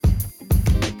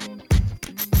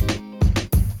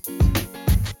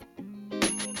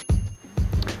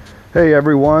Hey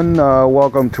everyone,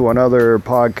 welcome to another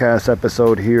podcast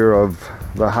episode here of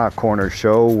the Hot Corner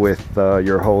Show with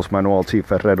your host Manuel T.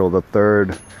 Ferrero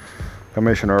III,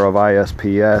 Commissioner of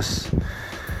ISPS.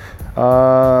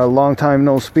 Long time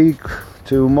no speak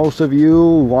to most of you.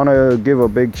 Want to give a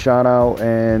big shout out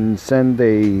and send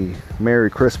a Merry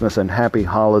Christmas and Happy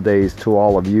Holidays to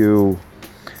all of you,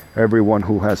 everyone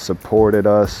who has supported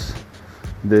us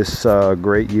this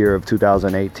great year of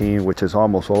 2018, which is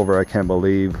almost over. I can't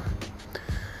believe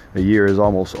the year is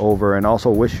almost over, and also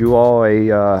wish you all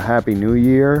a happy new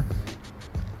year.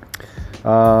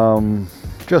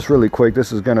 Just really quick,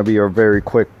 this is going to be a very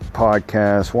quick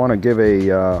podcast. Want to give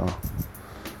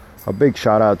a big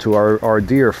shout out to our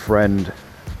dear friend,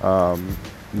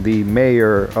 the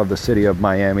mayor of the city of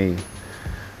Miami,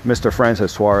 Mr.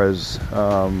 Francis Suarez.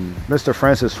 Mr.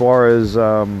 Francis Suarez,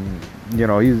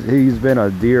 he's been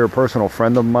a dear personal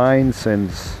friend of mine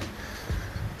since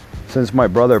my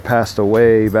brother passed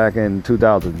away back in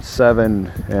 2007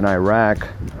 in Iraq.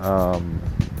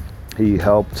 He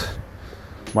helped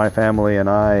my family and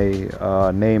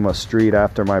I name a street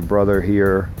after my brother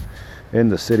here in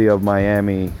the city of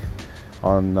Miami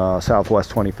on Southwest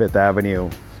 25th Avenue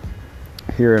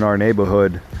here in our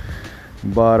neighborhood.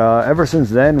 But ever since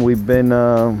then, we've been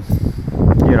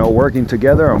working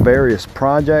together on various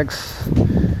projects.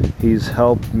 He's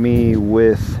helped me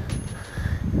with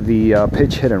the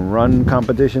pitch, hit, and run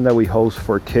competition that we host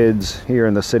for kids here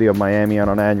in the city of Miami on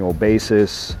an annual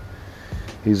basis.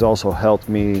 He's also helped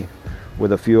me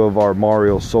with a few of our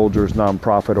Memorial Soldiers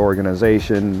nonprofit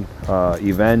organization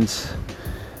events.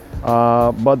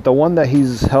 But the one that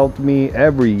he's helped me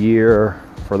every year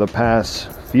for the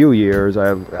past few years,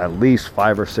 at least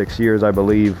 5 or 6 years, I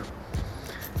believe,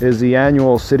 is the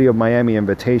annual City of Miami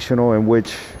Invitational, in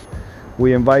which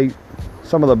we invite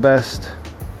some of the best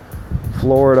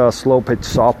Florida slow pitch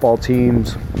softball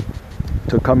teams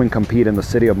to come and compete in the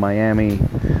city of Miami.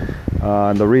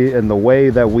 And the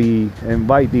way that we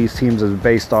invite these teams is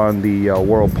based on the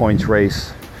World Points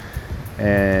Race,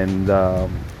 and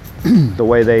the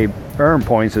way they earn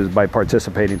points is by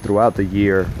participating throughout the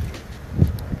year.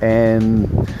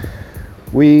 And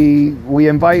we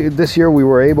invite, this year we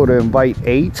were able to invite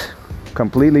 8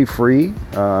 completely free.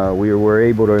 We were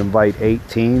able to invite 8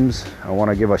 teams. I want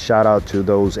to give a shout out to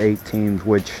those 8 teams,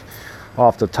 which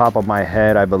off the top of my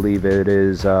head, I believe it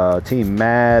is Team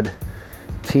MAD,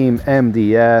 Team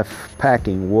MDF,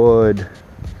 Packing Wood,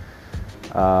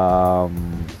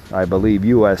 I believe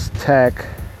US Tech,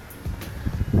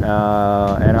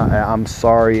 and I'm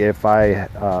sorry if I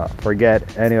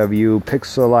forget any of you.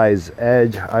 Pixelized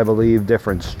Edge, I believe.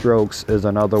 Different Strokes is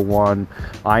another one.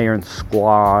 Iron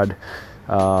Squad.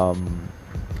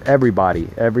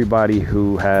 Everybody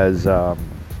who has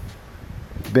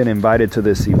been invited to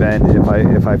this event.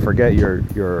 If I forget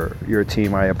your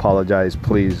team, I apologize.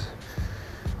 Please.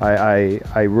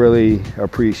 I really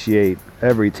appreciate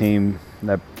every team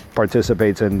that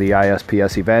participates in the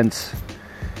ISPS events.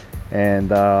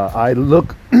 And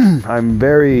I'm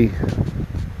very,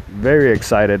 very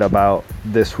excited about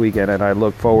this weekend, and I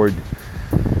look forward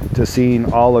to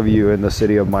seeing all of you in the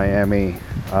city of Miami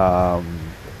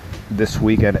this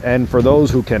weekend. And for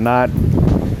those who cannot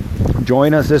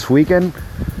join us this weekend,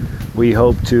 we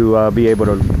hope to be able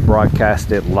to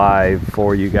broadcast it live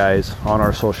for you guys on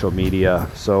our social media.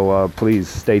 So please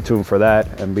stay tuned for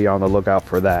that and be on the lookout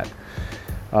for that.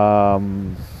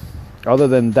 Other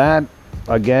than that,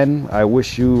 again, I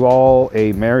wish you all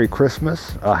a Merry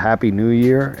Christmas, a Happy New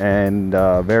Year, and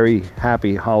a very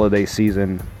happy holiday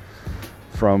season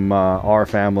from our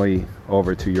family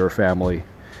over to your family.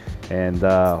 And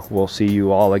we'll see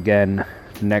you all again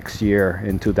next year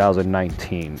in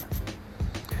 2019.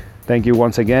 Thank you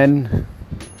once again,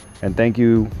 and thank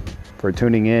you for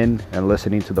tuning in and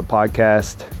listening to the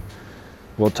podcast.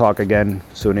 We'll talk again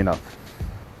soon enough.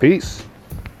 Peace.